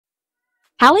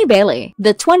Halle Bailey,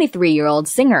 the 23-year-old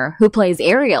singer who plays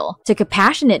Ariel, took a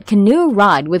passionate canoe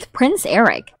ride with Prince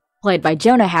Eric, played by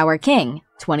Jonah Hauer-King,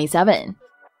 27.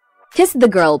 Kiss the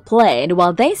Girl played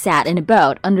while they sat in a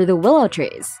boat under the willow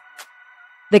trees.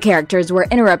 The characters were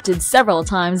interrupted several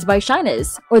times by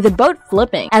shyness or the boat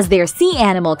flipping as their sea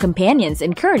animal companions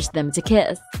encouraged them to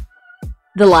kiss.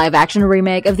 The live-action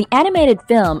remake of the animated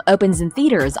film opens in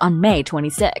theaters on May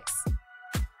 26.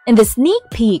 In the sneak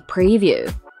peek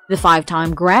preview, the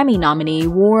 5-time Grammy nominee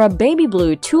wore a baby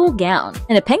blue tulle gown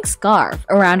and a pink scarf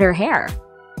around her hair.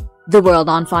 The World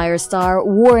on Fire star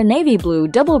wore a navy blue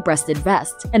double-breasted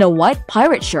vest and a white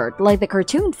pirate shirt like the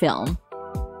cartoon film.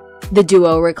 The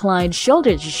duo reclined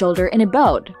shoulder to shoulder in a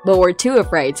boat, but were too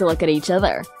afraid to look at each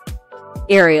other.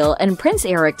 Ariel and Prince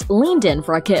Eric leaned in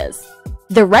for a kiss.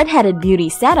 The red-headed beauty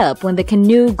sat up when the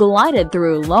canoe glided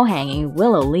through low-hanging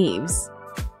willow leaves.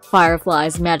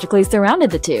 Fireflies magically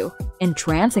surrounded the two,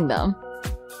 entrancing them.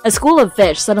 A school of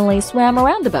fish suddenly swam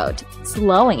around the boat,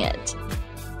 slowing it.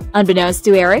 Unbeknownst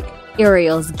to Eric,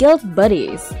 Ariel's guilt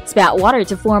buddies spat water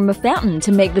to form a fountain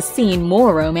to make the scene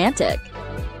more romantic.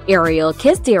 Ariel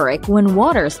kissed Eric when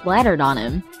water splattered on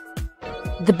him.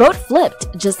 The boat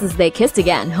flipped just as they kissed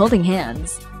again, holding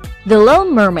hands. The Little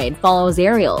Mermaid follows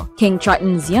Ariel, King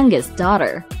Triton's youngest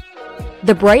daughter.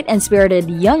 The bright and spirited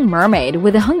young mermaid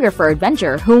with a hunger for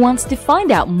adventure who wants to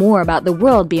find out more about the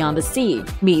world beyond the sea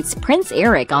meets Prince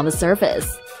Eric on the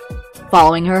surface.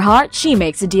 Following her heart, she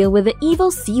makes a deal with the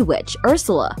evil sea witch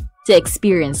Ursula to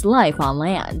experience life on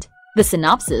land. The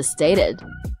synopsis stated,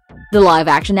 "The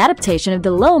live-action adaptation of The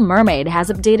Little Mermaid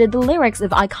has updated the lyrics of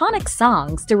iconic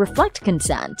songs to reflect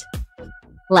consent."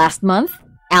 Last month,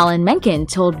 Alan Menken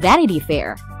told Vanity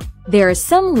Fair, "There are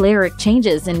some lyric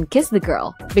changes in Kiss the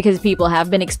Girl because people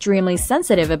have been extremely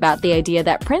sensitive about the idea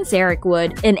that Prince Eric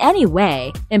would, in any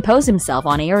way, impose himself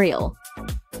on Ariel."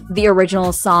 The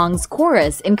original song's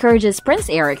chorus encourages Prince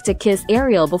Eric to kiss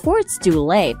Ariel before it's too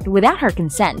late, without her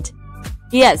consent.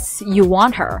 "Yes, you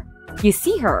want her. You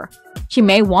see her. She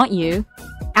may want you.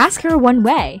 Ask her one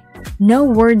way. No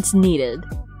words needed.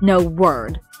 No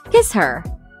word. Kiss her."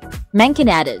 Menken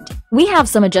added, "We have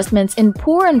some adjustments in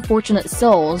Poor Unfortunate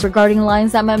Souls regarding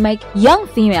lines that might make young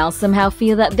females somehow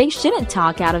feel that they shouldn't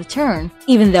talk out of turn,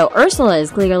 even though Ursula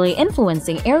is clearly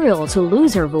influencing Ariel to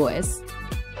lose her voice.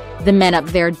 The men up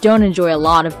there don't enjoy a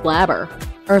lot of blabber.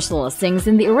 Ursula sings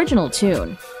in the original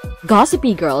tune.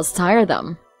 Gossipy girls tire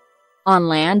them. On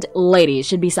land, ladies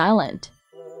should be silent.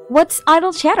 What's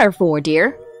idle chatter for,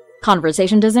 dear?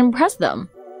 Conversation doesn't impress them.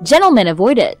 Gentlemen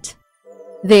avoid it.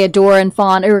 They adore and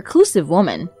fawn a reclusive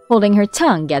woman. Holding her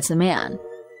tongue gets a man."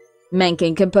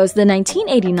 Menken composed the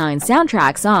 1989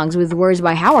 soundtrack songs with words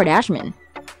by Howard Ashman.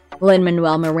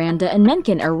 Lin-Manuel Miranda and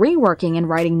Menken are reworking and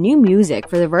writing new music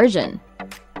for the version.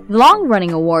 The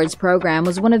long-running awards program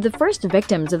was one of the first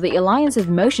victims of the Alliance of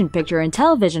Motion Picture and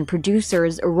Television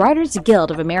Producers Writers Guild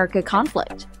of America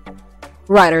conflict.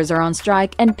 Writers are on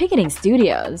strike and picketing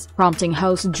studios, prompting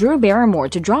host Drew Barrymore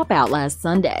to drop out last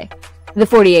Sunday. The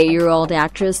 48-year-old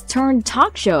actress turned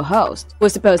talk show host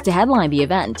was supposed to headline the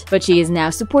event, but she is now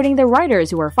supporting the writers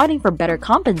who are fighting for better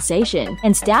compensation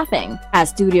and staffing as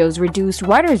studios reduce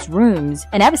writers' rooms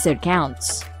and episode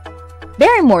counts.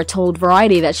 Barrymore told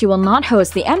Variety that she will not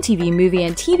host the MTV Movie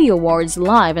and TV Awards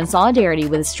live in solidarity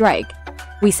with the strike.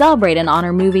 "We celebrate and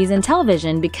honor movies and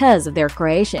television because of their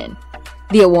creation."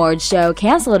 The awards show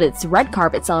canceled its red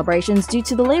carpet celebrations due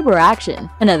to the labor action,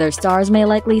 and other stars may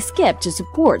likely skip to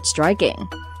support striking.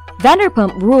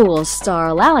 Vanderpump Rules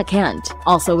star Lala Kent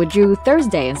also withdrew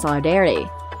Thursday in solidarity.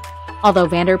 Although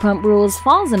Vanderpump Rules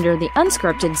falls under the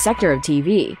unscripted sector of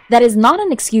TV, that is not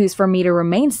an excuse for me to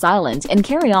remain silent and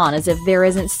carry on as if there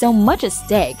isn't so much at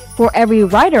stake for every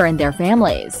writer and their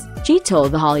families, she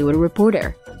told The Hollywood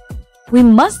Reporter. "We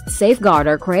must safeguard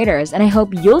our creators, and I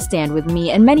hope you'll stand with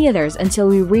me and many others until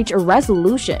we reach a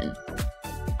resolution."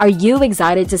 Are you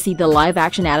excited to see the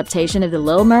live-action adaptation of The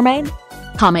Little Mermaid?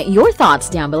 Comment your thoughts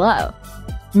down below.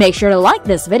 Make sure to like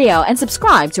this video and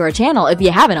subscribe to our channel if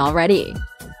you haven't already.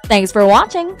 Thanks for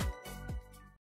watching!